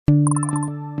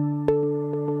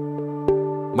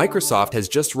Microsoft has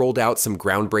just rolled out some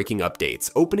groundbreaking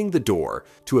updates, opening the door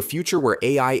to a future where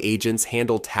AI agents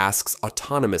handle tasks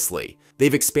autonomously.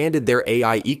 They've expanded their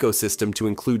AI ecosystem to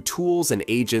include tools and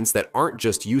agents that aren't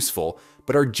just useful,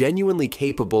 but are genuinely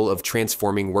capable of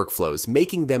transforming workflows,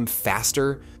 making them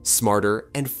faster, smarter,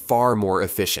 and far more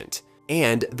efficient.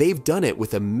 And they've done it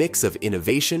with a mix of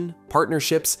innovation,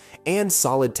 partnerships, and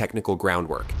solid technical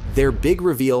groundwork. Their big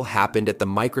reveal happened at the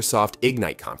Microsoft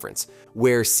Ignite conference,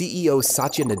 where CEO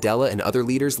Satya Nadella and other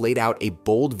leaders laid out a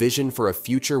bold vision for a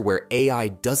future where AI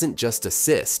doesn't just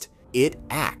assist, it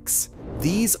acts.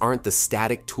 These aren't the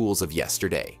static tools of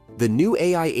yesterday. The new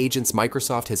AI agents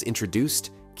Microsoft has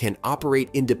introduced can operate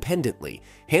independently,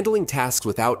 handling tasks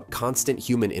without constant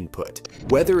human input.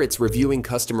 Whether it's reviewing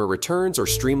customer returns or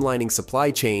streamlining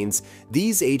supply chains,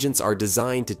 these agents are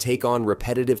designed to take on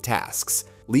repetitive tasks,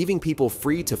 leaving people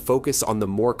free to focus on the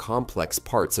more complex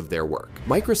parts of their work.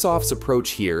 Microsoft's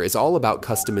approach here is all about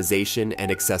customization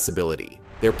and accessibility.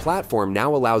 Their platform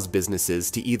now allows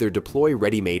businesses to either deploy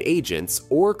ready-made agents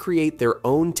or create their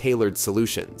own tailored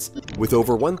solutions. With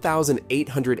over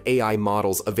 1,800 AI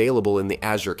models available in the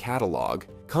Azure catalog,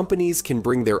 companies can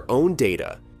bring their own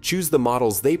data, choose the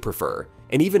models they prefer,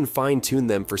 and even fine-tune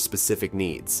them for specific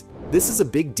needs. This is a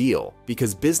big deal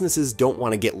because businesses don't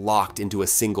want to get locked into a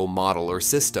single model or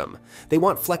system. They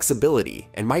want flexibility,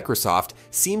 and Microsoft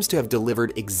seems to have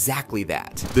delivered exactly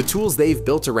that. The tools they've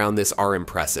built around this are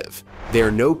impressive.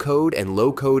 Their no-code and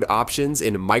low-code options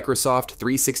in Microsoft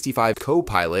 365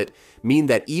 Copilot mean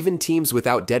that even teams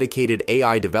without dedicated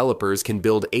AI developers can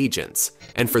build agents.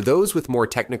 And for those with more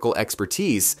technical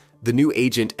expertise, the new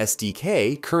Agent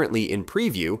SDK, currently in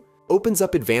preview, opens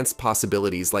up advanced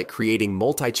possibilities like creating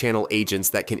multi-channel agents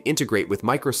that can integrate with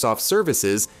Microsoft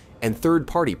services and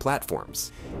third-party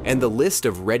platforms. And the list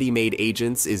of ready-made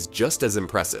agents is just as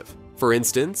impressive. For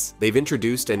instance, they've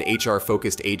introduced an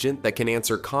HR-focused agent that can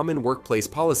answer common workplace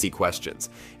policy questions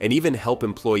and even help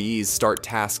employees start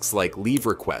tasks like leave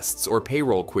requests or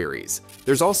payroll queries.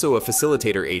 There's also a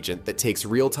facilitator agent that takes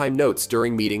real-time notes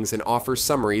during meetings and offers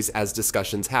summaries as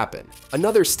discussions happen.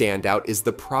 Another standout is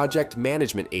the project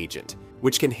management agent,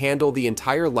 which can handle the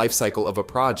entire lifecycle of a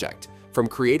project, from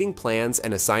creating plans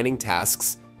and assigning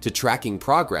tasks to tracking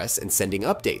progress and sending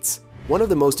updates. One of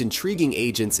the most intriguing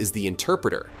agents is the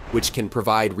interpreter, which can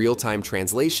provide real-time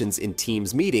translations in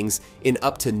Teams meetings in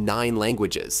up to 9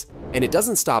 languages. And it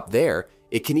doesn't stop there,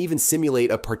 it can even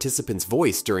simulate a participant's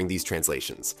voice during these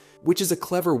translations, which is a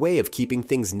clever way of keeping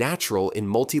things natural in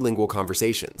multilingual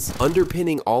conversations.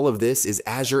 Underpinning all of this is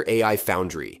Azure AI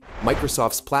Foundry,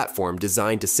 Microsoft's platform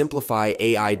designed to simplify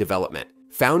AI development.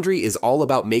 Foundry is all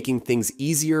about making things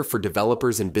easier for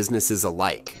developers and businesses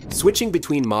alike. Switching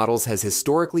between models has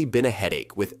historically been a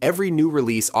headache, with every new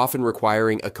release often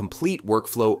requiring a complete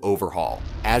workflow overhaul.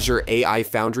 Azure AI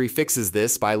Foundry fixes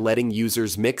this by letting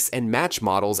users mix and match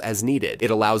models as needed.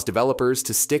 It allows developers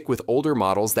to stick with older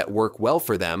models that work well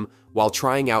for them while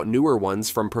trying out newer ones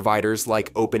from providers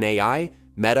like OpenAI,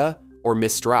 Meta, or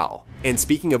Mistral. And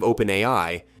speaking of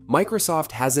OpenAI,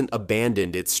 Microsoft hasn't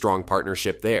abandoned its strong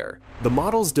partnership there. The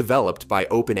models developed by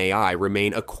OpenAI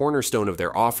remain a cornerstone of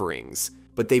their offerings,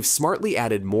 but they've smartly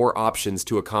added more options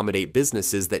to accommodate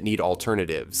businesses that need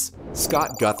alternatives.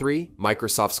 Scott Guthrie,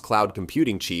 Microsoft's cloud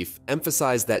computing chief,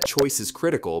 emphasized that choice is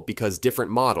critical because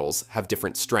different models have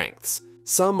different strengths.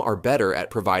 Some are better at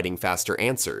providing faster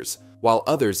answers, while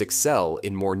others excel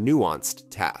in more nuanced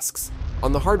tasks.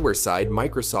 On the hardware side,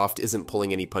 Microsoft isn't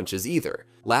pulling any punches either.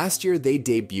 Last year, they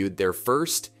debuted their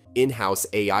first in-house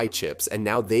AI chips, and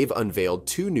now they've unveiled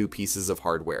 2 new pieces of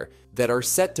hardware that are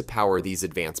set to power these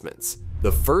advancements.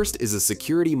 The first is a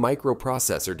security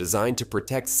microprocessor designed to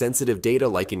protect sensitive data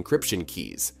like encryption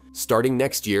keys. Starting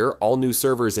next year, all new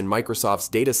servers in Microsoft's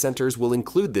data centers will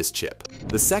include this chip.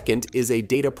 The second is a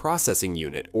data processing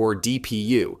unit, or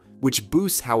DPU, which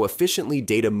boosts how efficiently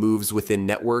data moves within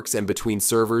networks and between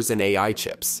servers and AI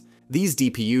chips. These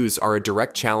DPUs are a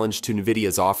direct challenge to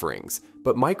NVIDIA's offerings,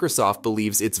 but Microsoft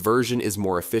believes its version is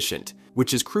more efficient,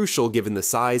 which is crucial given the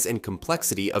size and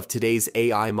complexity of today's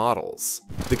AI models.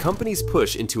 The company's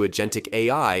push into agentic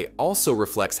AI also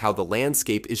reflects how the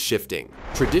landscape is shifting.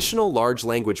 Traditional large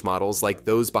language models like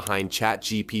those behind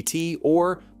ChatGPT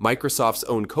or Microsoft's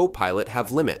own Copilot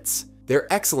have limits.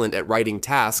 They're excellent at writing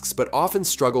tasks, but often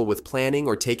struggle with planning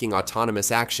or taking autonomous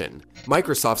action.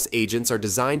 Microsoft's agents are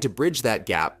designed to bridge that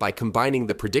gap by combining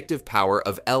the predictive power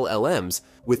of LLMs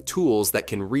with tools that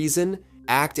can reason,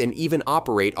 act, and even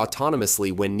operate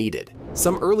autonomously when needed.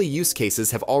 Some early use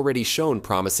cases have already shown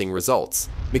promising results.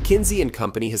 McKinsey &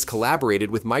 Company has collaborated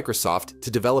with Microsoft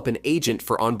to develop an agent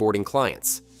for onboarding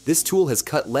clients. This tool has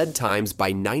cut lead times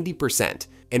by 90%,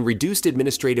 and reduced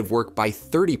administrative work by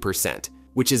 30%,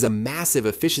 which is a massive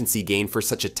efficiency gain for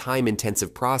such a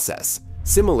time-intensive process.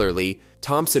 Similarly,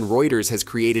 Thomson Reuters has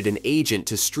created an agent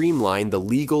to streamline the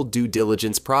legal due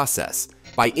diligence process.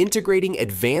 By integrating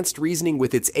advanced reasoning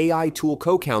with its AI tool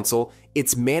CoCounsel,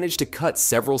 it's managed to cut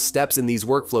several steps in these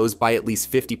workflows by at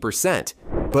least 50%.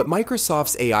 But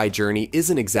Microsoft's AI journey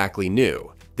isn't exactly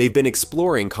new. They've been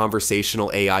exploring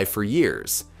conversational AI for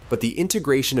years, but the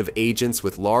integration of agents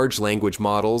with large language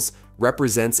models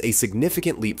represents a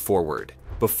significant leap forward.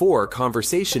 Before,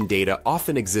 conversation data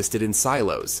often existed in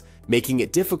silos, making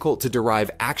it difficult to derive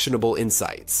actionable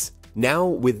insights. Now,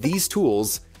 with these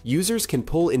tools, users can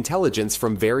pull intelligence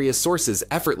from various sources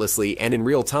effortlessly and in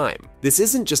real time. This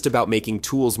isn't just about making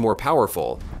tools more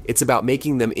powerful, it's about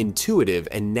making them intuitive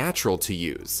and natural to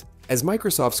use. As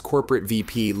Microsoft's corporate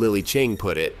VP Lily Cheng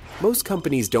put it, most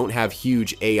companies don't have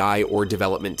huge AI or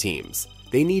development teams.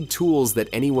 They need tools that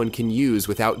anyone can use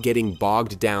without getting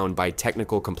bogged down by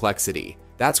technical complexity.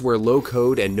 That's where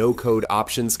low-code and no-code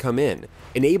options come in,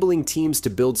 enabling teams to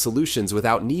build solutions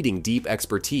without needing deep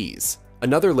expertise.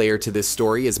 Another layer to this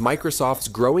story is Microsoft's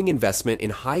growing investment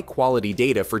in high-quality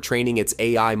data for training its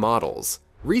AI models.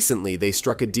 Recently, they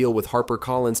struck a deal with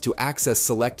HarperCollins to access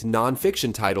select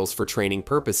non-fiction titles for training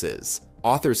purposes.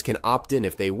 Authors can opt in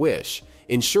if they wish,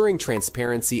 ensuring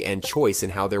transparency and choice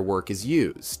in how their work is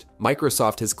used.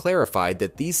 Microsoft has clarified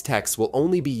that these texts will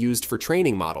only be used for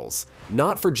training models,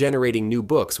 not for generating new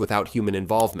books without human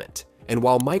involvement. And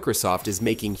while Microsoft is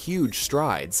making huge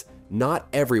strides, not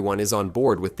everyone is on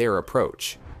board with their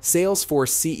approach.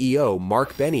 Salesforce CEO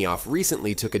Mark Benioff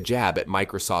recently took a jab at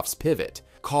Microsoft's pivot,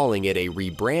 calling it a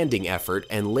rebranding effort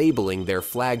and labeling their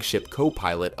flagship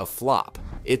Copilot a flop.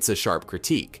 It's a sharp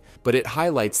critique, but it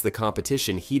highlights the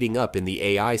competition heating up in the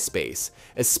AI space,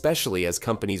 especially as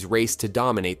companies race to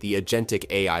dominate the agentic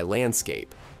AI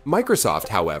landscape. Microsoft,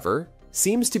 however,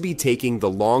 seems to be taking the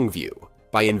long view.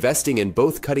 By investing in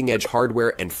both cutting-edge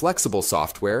hardware and flexible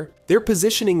software, they're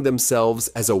positioning themselves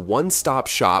as a one-stop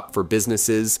shop for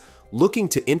businesses looking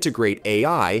to integrate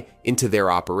AI into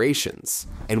their operations.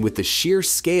 And with the sheer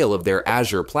scale of their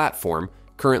Azure platform,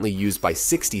 currently used by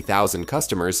 60,000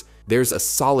 customers, there's a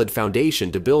solid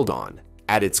foundation to build on.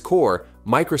 At its core,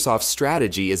 Microsoft's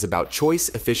strategy is about choice,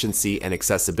 efficiency, and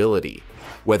accessibility.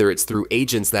 Whether it's through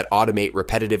agents that automate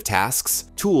repetitive tasks,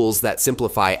 tools that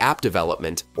simplify app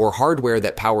development, or hardware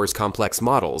that powers complex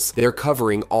models, they're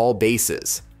covering all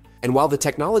bases. And while the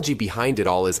technology behind it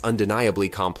all is undeniably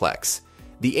complex,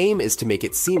 the aim is to make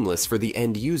it seamless for the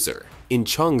end user. In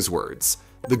Chung's words,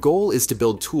 the goal is to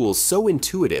build tools so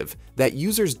intuitive that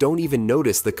users don't even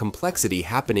notice the complexity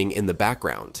happening in the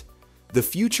background. The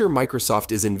future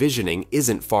Microsoft is envisioning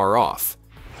isn't far off.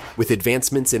 With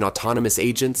advancements in autonomous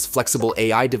agents, flexible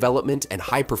AI development, and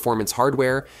high-performance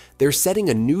hardware, they're setting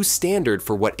a new standard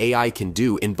for what AI can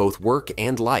do in both work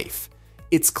and life.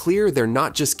 It's clear they're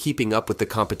not just keeping up with the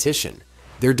competition,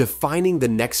 they're defining the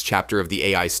next chapter of the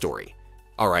AI story.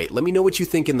 Alright, let me know what you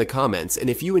think in the comments, and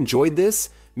if you enjoyed this,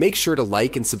 make sure to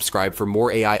like and subscribe for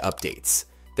more AI updates.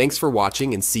 Thanks for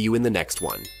watching and see you in the next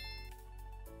one.